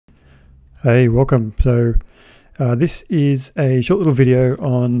Hey, welcome. So this is a short little video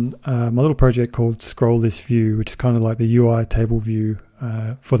on my little project called ScrollListView, which is kind of like the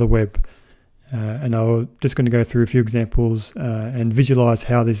UITableView for the web. And I'm just going to go through a few examples and visualize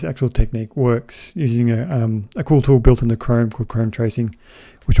how this actual technique works using a cool tool built into Chrome called Chrome Tracing,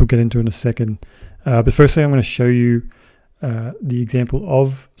 which we'll get into in a second. But firstly, I'm going to show you the example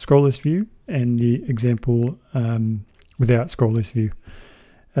of ScrollListView and the example without ScrollListView.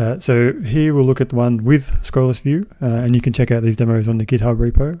 So here we'll look at the one with ScrollListView, and you can check out these demos on the GitHub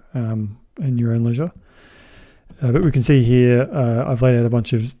repo in your own leisure. But we can see here, I've laid out a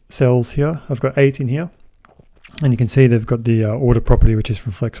bunch of cells here. I've got 8 in here, and you can see they've got the order property, which is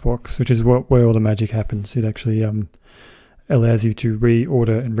from Flexbox, which is where all the magic happens. It actually allows you to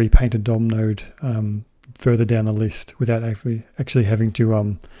reorder and repaint a DOM node further down the list without actually having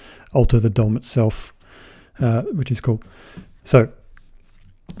to alter the DOM itself, which is cool. So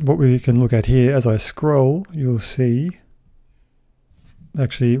what we can look at here, as I scroll, you'll see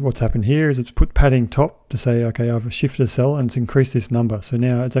actually what's happened here is it's put padding top to say, okay, I've shifted a cell and it's increased this number. So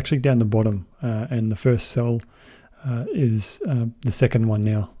now it's actually down the bottom, and the first cell is the second one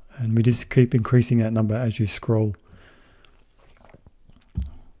now. And we just keep increasing that number as you scroll.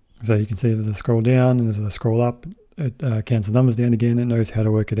 So you can see there's a scroll down and there's a scroll up. It counts the numbers down again. It knows how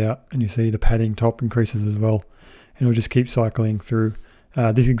to work it out. And you see the padding top increases as well. And it'll just keep cycling through.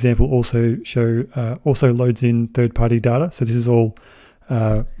 This example also loads in third-party data. So this is all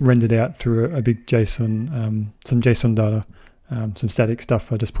rendered out through a big JSON, some JSON data, some static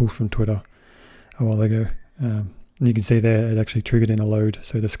stuff I just pulled from Twitter a while ago. And you can see there it actually triggered in a load.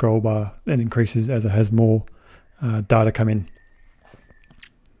 So the scroll bar then increases as it has more data come in,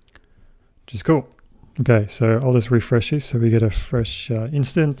 which is cool. Okay, so I'll just refresh this so we get a fresh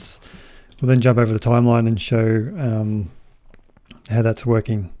instance. We'll then jump over the timeline and show how that's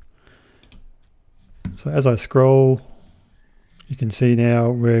working. So as I scroll, you can see now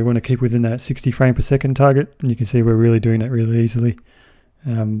we want to keep within that 60 frame per second target, and you can see we're really doing that really easily.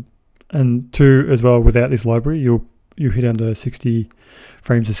 And two, as well, without this library, you hit under 60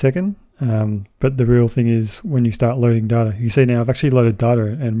 frames a second. But the real thing is when you start loading data, you see now I've actually loaded data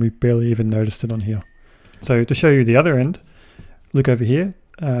and we barely even noticed it on here. So to show you the other end, look over here.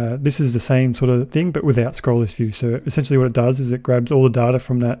 This is the same sort of thing, but without ScrollListView. So essentially what it does is it grabs all the data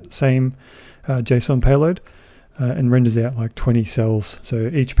from that same JSON payload and renders out like 20 cells.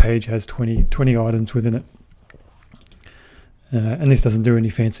 So each page has 20 items within it. And this doesn't do any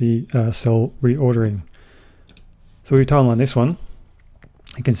fancy cell reordering. So we timeline this one.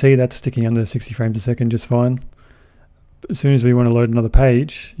 You can see that's sticking under 60 frames a second just fine. But as soon as we want to load another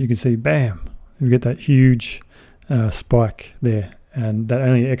page, you can see, bam, we get that huge spike there. And that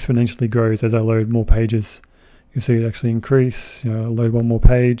only exponentially grows as I load more pages. You'll see it actually increase. You know, I load one more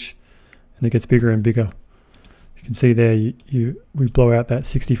page and it gets bigger and bigger. You can see there we blow out that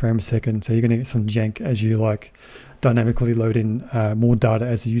 60 frames a second, so you're going to get some jank as you like dynamically load in more data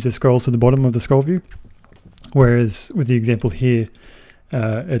as the user scrolls to the bottom of the scroll view. Whereas with the example here,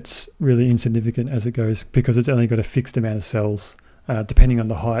 it's really insignificant as it goes because it's only got a fixed amount of cells depending on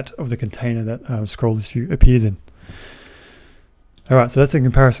the height of the container that ScrollListView appears in. All right, so that's a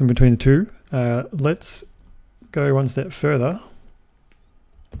comparison between the two. Let's go one step further.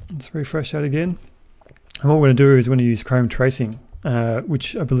 Let's refresh that again. And what we're going to do is we're going to use Chrome Tracing,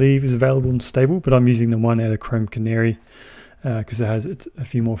 which I believe is available and stable, but I'm using the one out of Chrome Canary because it has a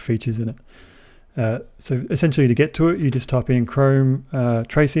few more features in it. So essentially to get to it, you just type in Chrome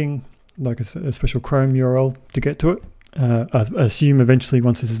Tracing, like a special Chrome URL to get to it. I assume eventually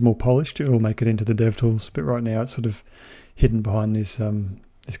once this is more polished, it will make it into the DevTools, but right now it's sort of hidden behind this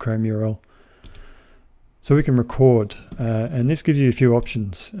this Chrome URL. So we can record, and this gives you a few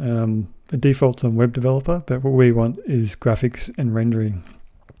options. It defaults on web developer, but what we want is graphics and rendering.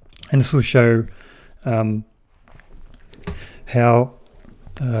 And this will show how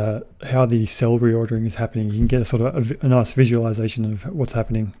the cell reordering is happening. You can get a sort of a nice visualization of what's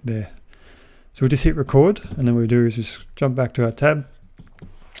happening there. So we just hit record, and then what we do is just jump back to our tab,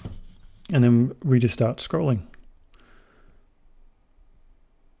 and then we just start scrolling.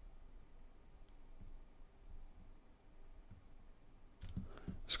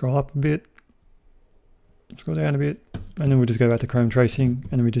 Scroll up a bit, scroll down a bit, and then we'll just go back to Chrome Tracing,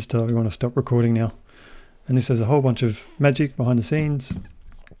 and then we just tell we want to stop recording now. And this has a whole bunch of magic behind the scenes.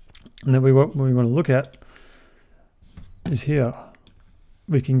 And then what we want to look at is here.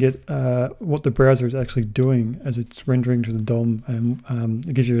 We can get what the browser is actually doing as it's rendering to the DOM, and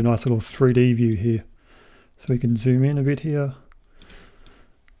it gives you a nice little 3D view here. So we can zoom in a bit here.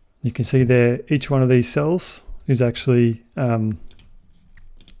 You can see there each one of these cells is actually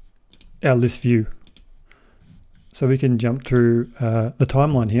our list view. So we can jump through the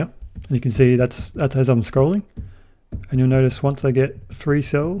timeline here, and you can see that's as I'm scrolling. And you'll notice once I get 3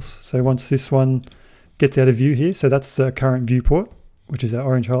 cells, so once this one gets out of view here, so that's the current viewport, which is our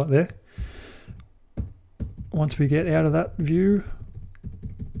orange highlight there. Once we get out of that view,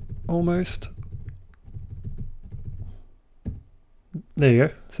 almost, there you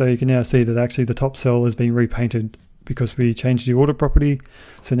go. So you can now see that actually the top cell has been repainted because we changed the order property.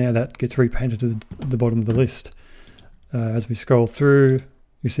 So now that gets repainted to the bottom of the list. As we scroll through,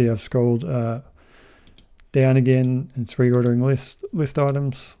 you see I've scrolled down again, and it's reordering list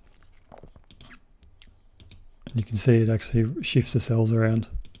items. And you can see it actually shifts the cells around.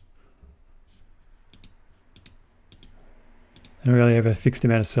 And we really have a fixed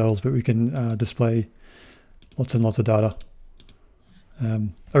amount of cells, but we can display lots and lots of data.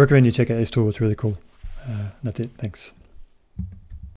 I recommend you check out this tool, it's really cool. That's it, thanks.